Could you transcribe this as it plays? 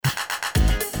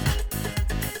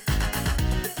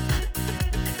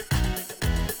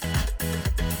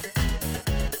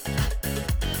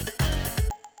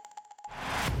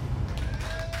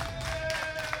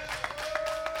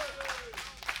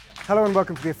Hello and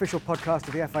welcome to the official podcast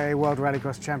of the FIA World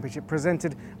Rallycross Championship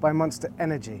presented by Monster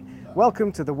Energy.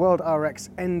 Welcome to the World RX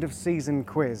end of season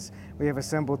quiz. We have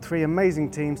assembled three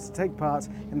amazing teams to take part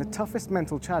in the toughest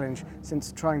mental challenge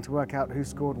since trying to work out who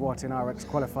scored what in RX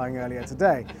qualifying earlier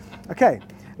today. Okay,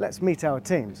 let's meet our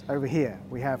teams. Over here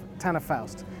we have Tanner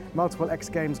Faust, multiple X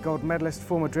Games gold medalist,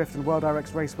 former Drift and World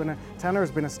RX race winner. Tanner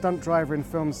has been a stunt driver in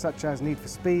films such as Need for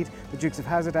Speed, The Dukes of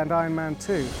Hazzard and Iron Man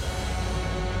 2.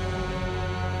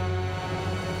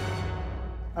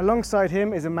 Alongside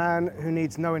him is a man who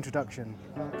needs no introduction.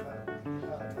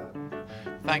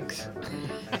 Thanks.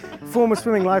 Former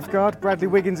swimming lifeguard, Bradley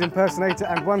Wiggins impersonator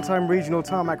and one-time regional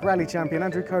tarmac rally champion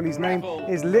Andrew Coley's name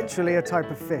is literally a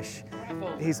type of fish.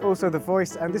 He's also the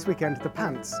voice and this weekend the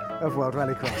pants of World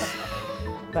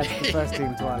Rallycross. That's the first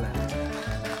team to our left.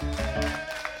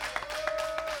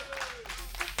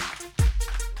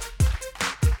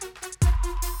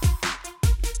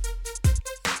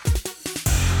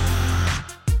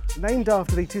 Named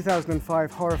after the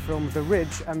 2005 horror film The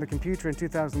Ridge and the computer in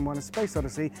 2001 A Space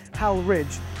Odyssey, Hal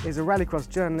Ridge is a rallycross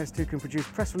journalist who can produce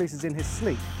press releases in his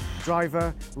sleep.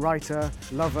 Driver, writer,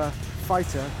 lover,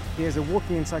 fighter, he is a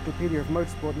walking encyclopedia of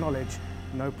motorsport knowledge.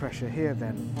 No pressure here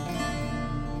then.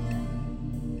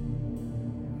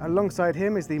 Alongside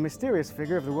him is the mysterious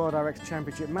figure of the World RX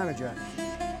Championship manager.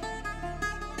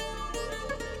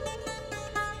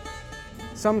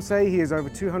 Some say he is over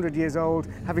 200 years old,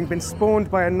 having been spawned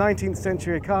by a 19th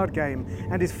century card game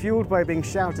and is fueled by being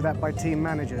shouted at by team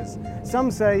managers.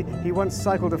 Some say he once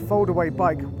cycled a fold-away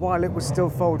bike while it was still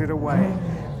folded away.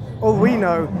 All we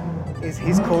know is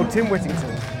he's called Tim Whittington.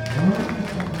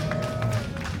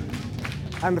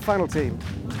 And the final team.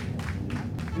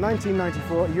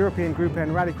 1994 European Group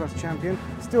N Rallycross champion,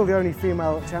 still the only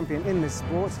female champion in this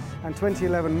sport, and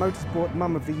 2011 Motorsport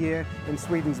Mum of the Year in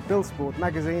Sweden's Bilsport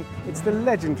magazine, it's the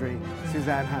legendary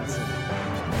Suzanne Hansen.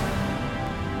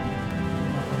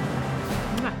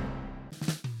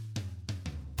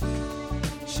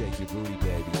 Shake your booty,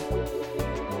 baby.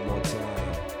 One more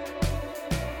time.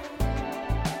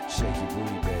 Shake your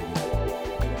booty, baby.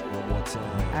 One more time.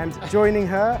 And joining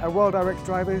her, a World RX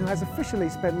driver who has officially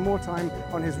spent more time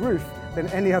on his roof than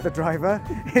any other driver,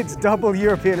 it's double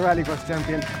European Rallycross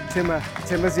champion, Timo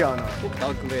Timmerziano.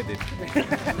 Calculated.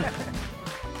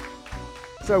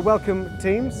 So welcome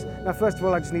teams. Now first of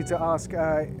all I just need to ask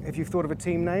if you've thought of a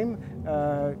team name.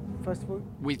 First of all,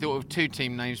 We thought of two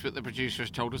team names, but the producer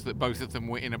has told us that both of them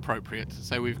were inappropriate.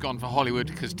 So we've gone for Hollywood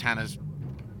because Tanner's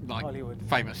Hollywood.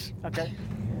 famous. Okay.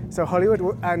 So Hollywood,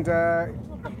 and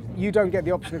you don't get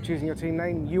the option of choosing your team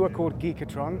name. You are called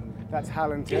Geekatron. That's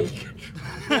Hal and Tim.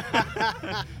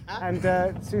 And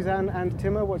Suzanne and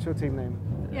Timo, what's your team name?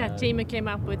 Yeah, Timo came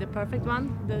up with the perfect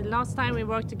one. The last time we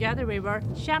worked together, we were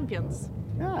champions.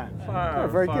 Yeah,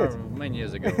 very good. Many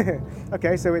years ago.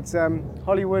 Okay, so it's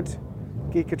Hollywood,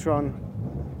 Geekatron,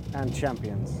 and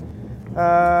Champions.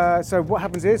 So what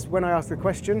happens is, when I ask the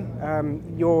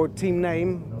question, your team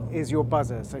name is your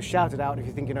buzzer, so shout it out if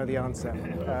you think you know the answer.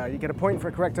 You get a point for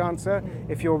a correct answer.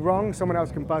 If you're wrong, someone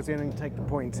else can buzz in and take the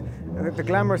point. The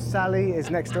glamorous Sally is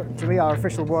next to me, our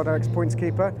official World RX points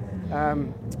keeper.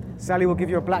 Sally will give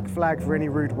you a black flag for any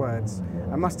rude words.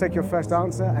 I must take your first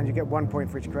answer and you get 1 point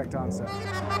for each correct answer.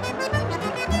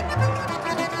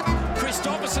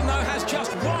 Christopherson, though, has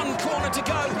just one corner to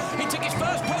go. He took his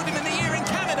first podium in the year in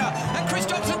Canada, and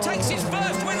Christopherson takes his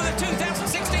first win of the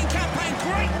 2016 campaign.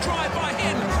 Great drive by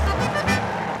him.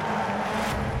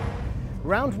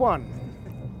 Round one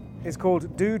is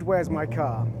called Dude, Where's My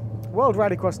Car? World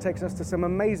Rallycross takes us to some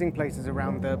amazing places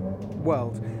around the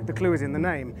world. The clue is in the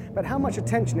name. But how much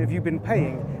attention have you been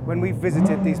paying when we've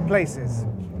visited these places?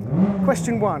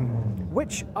 Question one.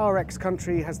 Which RX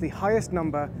country has the highest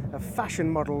number of fashion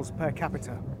models per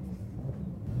capita?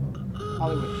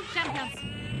 Hollywood. Champions.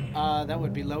 That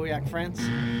would be Loiac, France.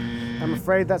 I'm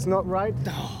afraid that's not right.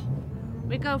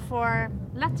 We go for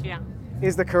Latvia.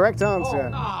 Is the correct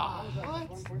answer.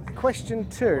 Question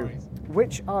two.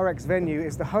 Which RX venue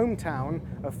is the hometown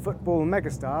of football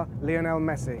megastar Lionel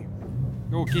Messi?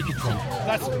 Oh, Geekatron.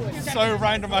 That's so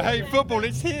random. I hate football.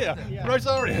 It's here.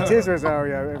 Rosario. It is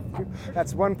Rosario.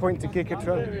 That's 1 point to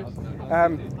Geekatron.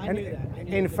 And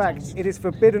in fact, it is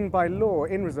forbidden by law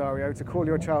in Rosario to call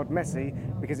your child Messi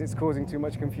because it's causing too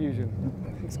much confusion.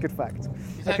 It's a good fact.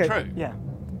 Is that true? Yeah.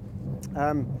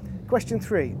 Question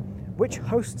three. Which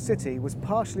host city was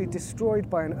partially destroyed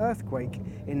by an earthquake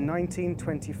in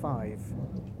 1925?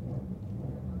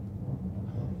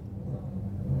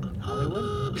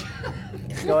 Hollywood?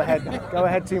 Go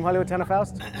ahead, Team Hollywood, Tanner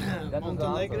Faust.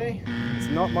 Montalegre? It's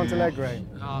not Montalegre.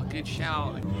 Oh, good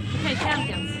shout. Okay,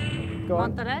 champions. Go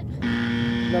on.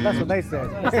 Monterrey. No, that's what they said.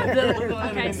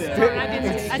 Okay, sorry, I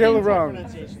didn't Still hear. wrong.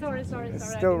 Sorry.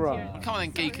 Still wrong. Come on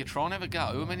then, Geekatron, have a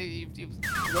go. I mean,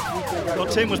 Well,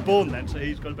 Tim was born then, so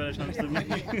he's got a better chance than me.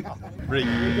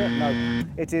 No,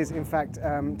 it is in fact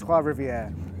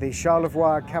Trois-Rivières. The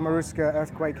Charlevoix Kamoruska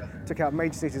earthquake took out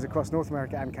major cities across North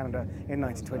America and Canada in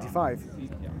 1925.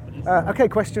 Okay,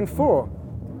 question 4.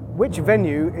 Which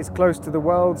venue is close to the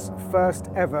world's first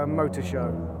ever motor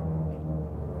show?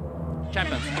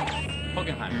 Champions.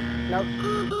 Hockenheim. No,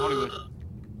 Hollywood.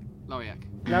 Lowiak.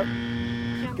 no.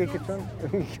 Geekatron?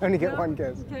 You can only get one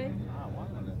guess. Okay.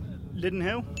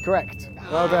 Lidenhill? Correct.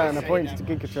 Well done. A point to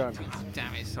Geekatron.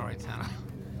 Damn it, sorry, Tanner.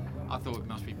 I thought it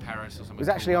must be Paris or something. It was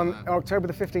actually cool on like that. October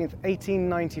the 15th,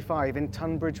 1895 in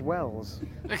Tunbridge Wells.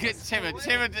 Look at Timmer.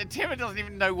 Timmer doesn't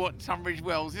even know what Tunbridge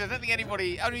Wells is. I don't think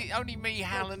anybody, only me,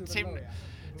 Hal and Tim.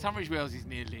 Tunbridge Wells is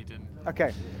near Lydon.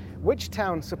 Okay. Which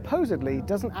town supposedly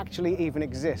doesn't actually even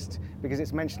exist because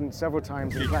it's mentioned several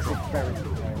times in classic fairy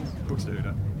tales? Of course they do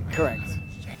that. Correct. It's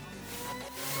a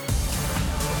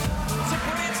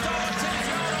brilliant start. Tim's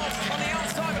yard off on the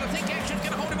outside, but I think Action's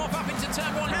going to hold him off up into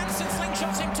turn 1. Hansen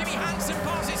slingshots him. Timmy Hansen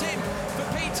passes him for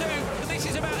P2. But this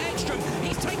is about Ekstrom.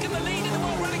 He's taken the lead in the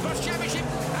World Rallycross Championship,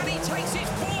 and he takes his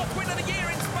 4th win of the year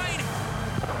in Spain.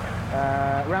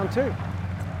 Round 2.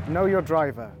 Know your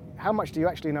driver. How much do you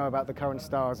actually know about the current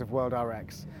stars of World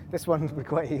RX? This one will be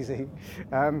quite easy.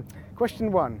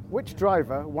 Question 1. Which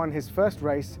driver won his first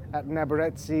race at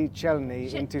Naborezzi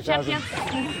Chelny in 2000?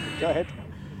 Champions. Go ahead.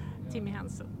 Timmy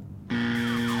Hansen.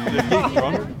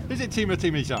 Is it Timo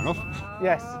Zanov?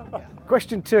 Yes.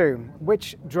 Question 2.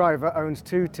 Which driver owns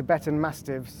 2 Tibetan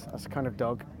Mastiffs, that's a kind of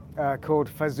dog, called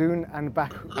Fazoon and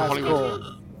Hollywood.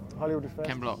 Hollywood is first?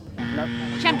 Ken Block. No.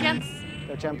 Champions.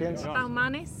 They're champions?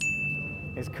 Baumanis.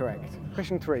 Is correct.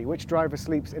 Question 3. Which driver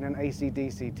sleeps in an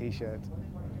AC/DC t-shirt?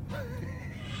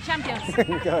 Champions.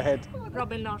 Go ahead.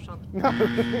 Robin Larsson.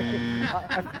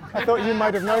 I thought you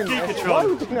might have known this. Why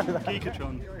would you know that?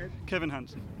 Geekatron. Kevin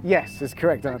Hansen. Yes, is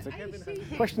correct answer.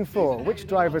 Question 4. Which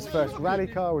driver's first rally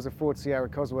car was a Ford Sierra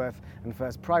Cosworth and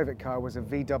first private car was a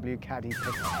VW Caddy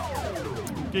pickup?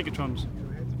 Geekatrons.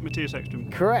 Matthias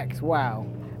Ekstrom. Correct. Wow.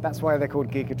 That's why they're called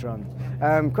Geekatron.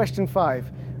 Question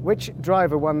 5. Which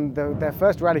driver won their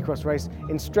first rallycross race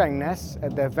in Strängnäs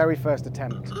at their very first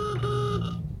attempt?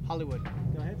 Hollywood.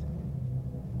 Go ahead.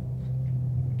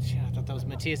 Yeah, I thought that was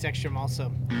Matthias Ekstrom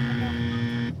also.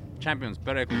 Champions.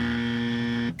 Bereko.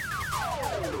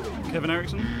 Kevin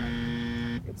Eriksson.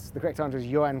 The correct answer is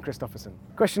Johan Kristoffersen.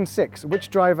 Question 6. Which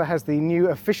driver has the new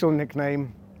official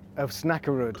nickname of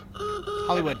Snackerud?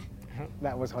 Hollywood.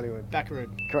 That was Hollywood. Backarud.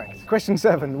 Correct. Question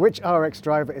 7. Which RX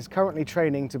driver is currently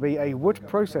training to be a wood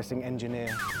processing engineer?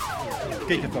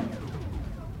 Geekatron.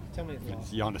 Tell me the law.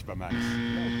 Johannes Bermax.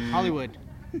 Hollywood.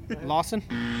 Lawson.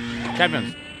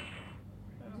 Champions.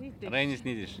 Reinis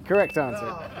Nidisch. Correct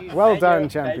answer. Well done,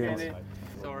 champions.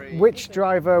 Sorry. Which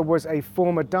driver was a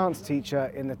former dance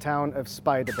teacher in the town of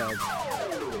Spiderberg?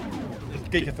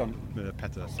 Geekatron.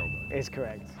 Petter Solberg. Is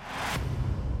correct.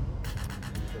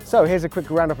 So here's a quick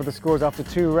roundup of the scores after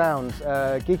 2 rounds.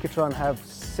 Geekatron have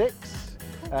 6,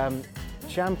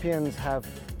 Champions have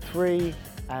 3,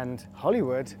 and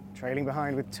Hollywood trailing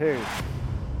behind with 2.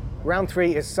 Round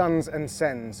 3 is Sons and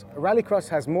Sens. Rallycross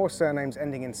has more surnames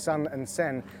ending in Sun and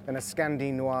Sen than a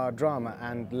Scandi noir drama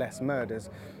and less murders.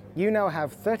 You now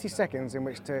have 30 seconds in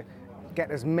which to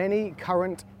get as many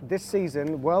current this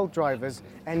season world drivers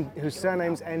whose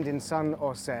surnames end in Sun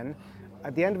or Sen.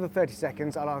 At the end of the 30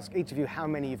 seconds, I'll ask each of you how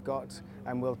many you've got,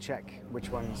 and we'll check which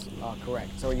ones are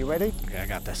correct. So are you ready? Okay, I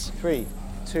got this. 3,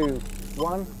 2,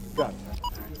 1, go.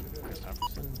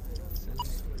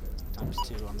 Times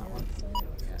 2 on that one.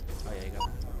 Oh yeah, you got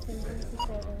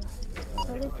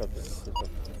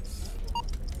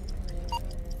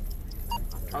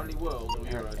Only world or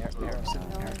Euro? Ericsson.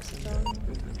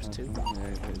 Times 2.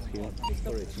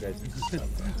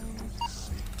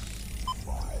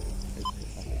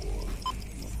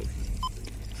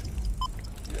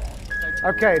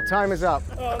 Okay, time is up.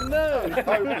 Oh no!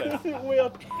 We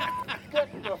are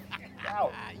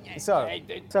out.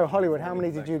 So Hollywood, how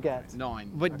many did you get?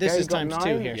 9. But this Okay, is got times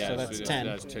 2 9? here, so that's 10.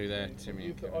 There's 2 there,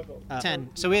 Timmy. 10.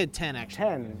 So we had 10 actually.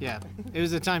 10. Yeah, it was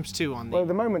the times 2 on the. Well, at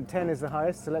the moment 10 is the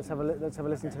highest, so let's have a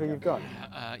listen to who you've got.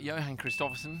 Johan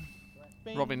Kristoffersen,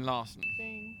 Robin Larsson,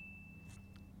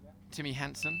 Timmy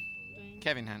Hansen,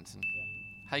 Kevin Hansen,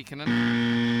 Heikkinen.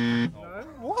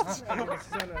 What?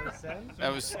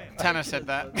 That was Tanner said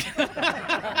that.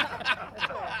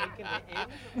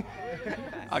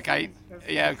 Okay,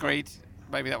 yeah, agreed.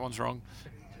 Maybe that one's wrong.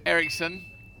 Ericsson,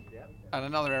 and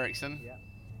another Ericsson.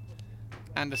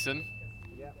 Anderson,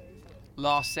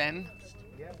 Larsen,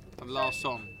 And last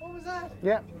song.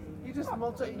 Yeah.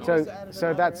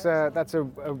 So that's a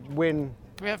win.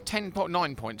 We have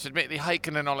 10.9 points. Admittedly,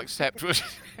 Haken I'll accept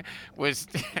was.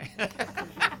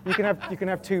 You can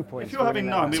have 2 points. If you're having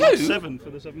 9, we Two? want 7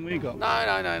 for the 7 we got.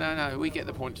 No. We get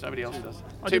the points. Nobody else does.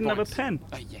 I 2 didn't have a points. pen.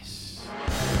 Yes.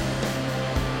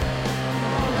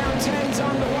 Round 10's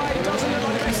underway. It doesn't look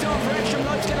like the best start for Ekstrom.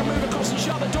 Loeb's going to move across and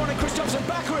shut the door. And Kristoffersson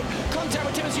backward. Contact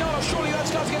with Timothy. Surely that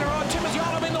start's going to arrive. Timothy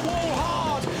in the wall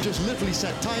hard. Just literally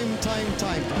said time.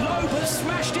 Loeb has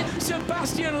smashed it.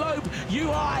 Sebastian Loeb,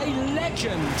 you are a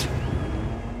legend.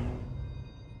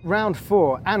 Round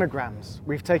 4, anagrams.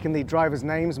 We've taken the drivers'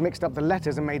 names, mixed up the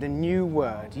letters and made a new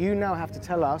word. You now have to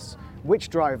tell us which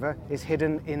driver is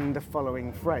hidden in the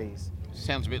following phrase.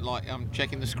 Sounds a bit like I'm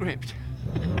checking the script.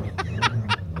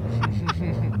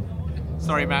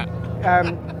 Sorry, Matt.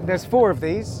 There's 4 of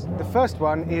these. The first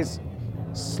one is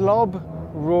slob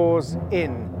roars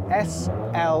in.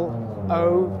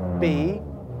 SLOBROARSIN.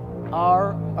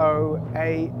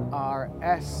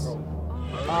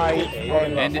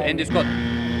 Andy Scott.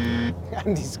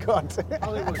 Andy Scott.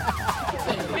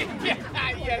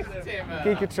 Yes, Tim.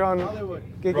 Geekatron.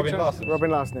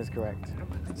 Robin Larson is correct.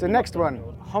 So next one,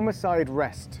 homicide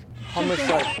rest.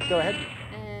 Homicide. Go ahead.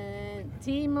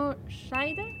 Timo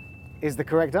Scheider. Is the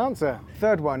correct answer.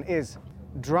 Third one is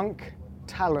drunk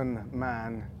Talon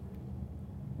man.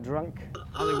 Drunk.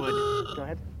 Hollywood. Go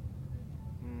ahead.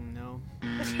 No.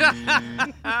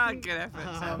 Good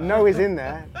effort. No is in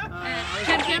there.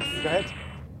 Champions. Go ahead.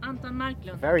 Anton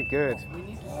Marklund. Very good.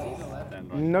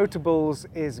 Notables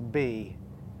is B.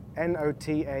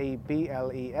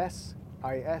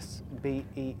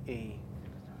 NOTABLESISBEE.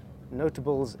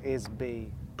 Notables is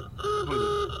B. Go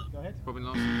ahead. Robin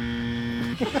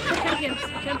Larson. Champions.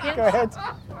 Go ahead.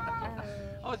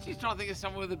 Oh, she's trying to think of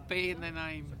someone with a B in their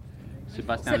name.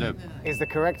 Sebastian Loeb. Is the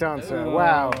correct answer.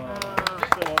 Wow.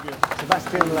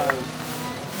 Sebastian Loeb.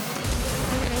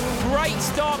 Great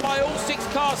start by all 6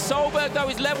 cars. Solberg, though,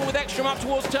 is level with Ekstrom up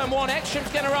towards turn 1.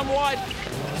 Ekstrom's going to run wide.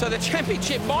 So the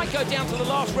championship might go down to the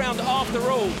last round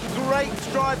after all. Great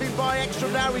driving by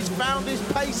Ekstrom now. He's found his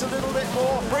pace a little bit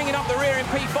more. Bringing up the rear in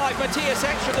P5, Matthias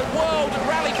Ekstrom, the world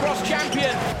rallycross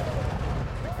champion.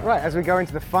 Right, as we go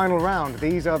into the final round,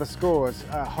 these are the scores.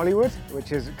 Hollywood,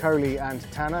 which is Coley and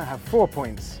Tanner, have 4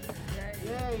 points.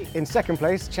 In second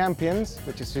place, Champions,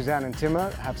 which is Suzanne and Timmer,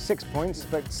 have 6 points,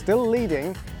 but still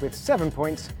leading with 7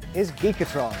 points is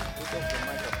Geekatron.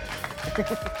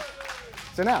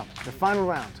 So now, the final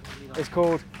round is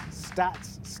called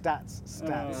Stats. This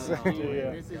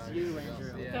is you,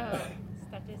 Ranger.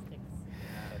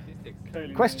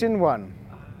 Statistics. Question 1.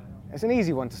 It's an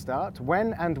easy one to start.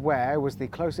 When and where was the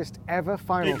closest ever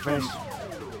final finish?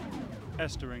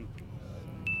 Estering.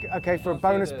 Okay, for a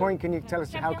bonus point, can you tell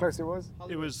us how close it was?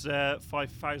 It was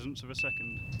 5 thousandths of a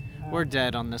second. We're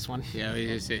dead on this one.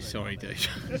 Yeah, sorry, dude.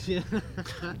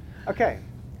 Okay,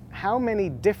 how many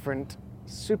different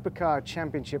Supercar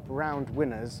Championship round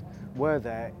winners were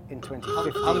there in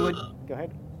 2015? Hollywood. Go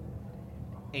ahead.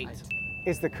 8.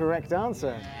 Is the correct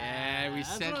answer. Yeah, we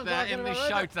said that in the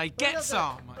show today. Get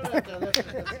some!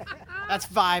 That's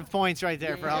 5 points right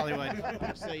there for Hollywood.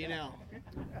 So you know.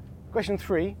 Question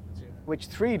 3. Which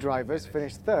 3 drivers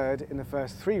finished third in the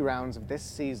first 3 rounds of this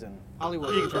season?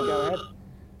 Hollywood. Go ahead.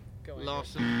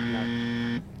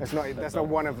 Larson. That's not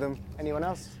one of them. Anyone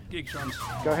else? Geektrons.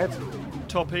 Go ahead.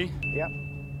 Toppy. Yep.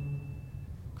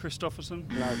 Kristofferson.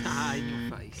 No. Ah, in your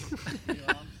face.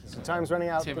 So time's running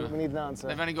out, Timmer. but we need an answer.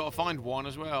 They've only got to find one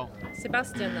as well.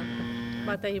 Sebastian,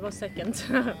 but he was second.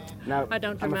 No, I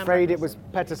don't I'm remember. afraid it was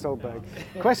Petter Solberg.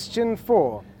 Question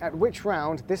 4. At which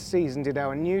round this season did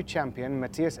our new champion,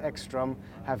 Matthias Ekstrom,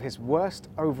 have his worst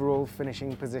overall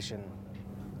finishing position?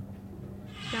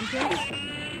 Champions.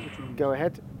 Go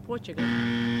ahead. Portugal.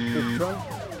 Ekstrom.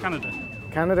 Canada.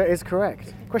 Canada is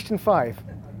correct. Question 5.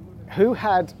 Who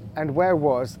had and where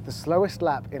was the slowest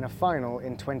lap in a final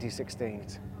in 2016?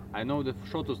 I know the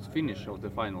shortest finish of the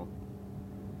final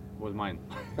was mine.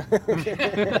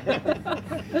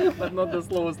 But not the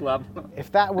slowest lap.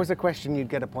 If that was a question, you'd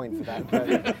get a point for that. But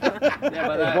Yeah,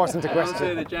 but it wasn't a I don't say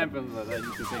question. the champions, but I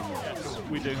need to say more. Yes,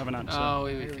 we do have an answer. Oh,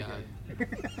 here we go.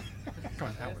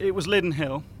 It was Lydden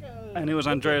Hill, and it was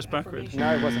Andreas Backrich.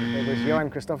 No, it wasn't. It was Johan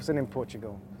Kristoffersson in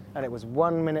Portugal. And it was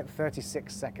 1 minute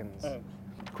 36 seconds.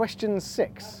 Question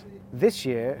 6. This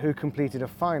year, who completed a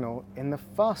final in the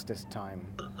fastest time?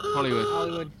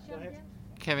 Hollywood.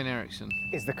 Kevin Eriksson.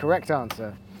 Is the correct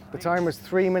answer. The time was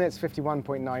 3 minutes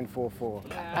 51.944.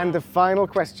 And the final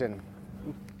question.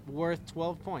 Worth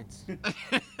 12 points.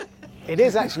 It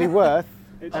is actually worth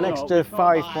an extra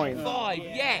 5 points. 5,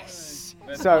 yes!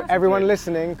 So everyone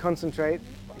listening, concentrate.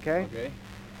 Okay? Okay.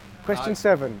 Question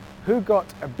 7. Who got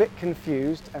a bit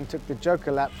confused and took the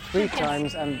Joker lap 3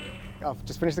 times and... I've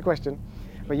just finished the question,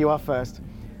 but you are first.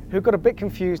 Who got a bit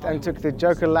confused and took the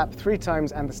Joker lap 3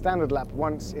 times and the standard lap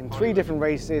once in 3 different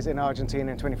races in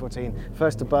Argentina in 2014?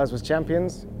 First to buzz was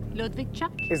Champions. Ludwig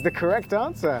Chuck. Is the correct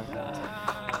answer.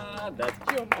 That's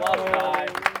 +5.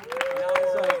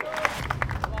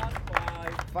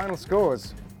 Final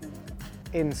scores.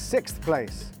 In 6th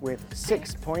place with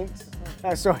 6 points.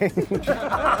 Sorry.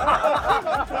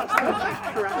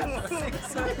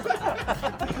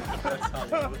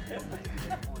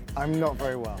 I'm not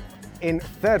very well. In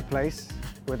 3rd place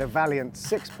with a valiant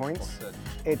 6 points,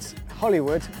 it's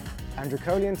Hollywood, Andrew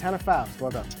Coley and Tanner Faust.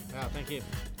 Well done. Oh, thank you.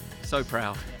 So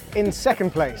proud. In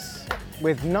 2nd place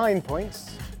with 9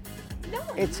 points,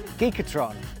 it's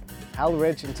Geekatron, Hal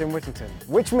Ridge and Tim Whittington,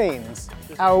 which means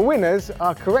our winners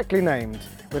are correctly named.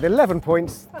 With 11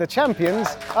 points, the champions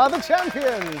are the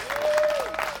champions.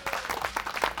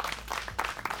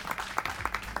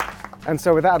 And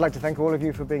so with that, I'd like to thank all of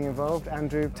you for being involved.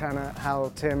 Andrew, Tanner, Hal,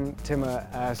 Tim, Timmer,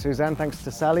 Suzanne. Thanks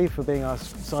to Sally for being our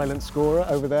silent scorer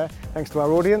over there. Thanks to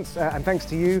our audience. And thanks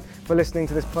to you for listening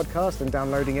to this podcast and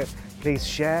downloading it. Please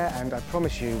share, and I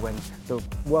promise you when the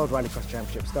World Rallycross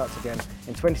Championship starts again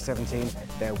in 2017,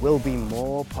 there will be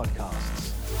more podcasts.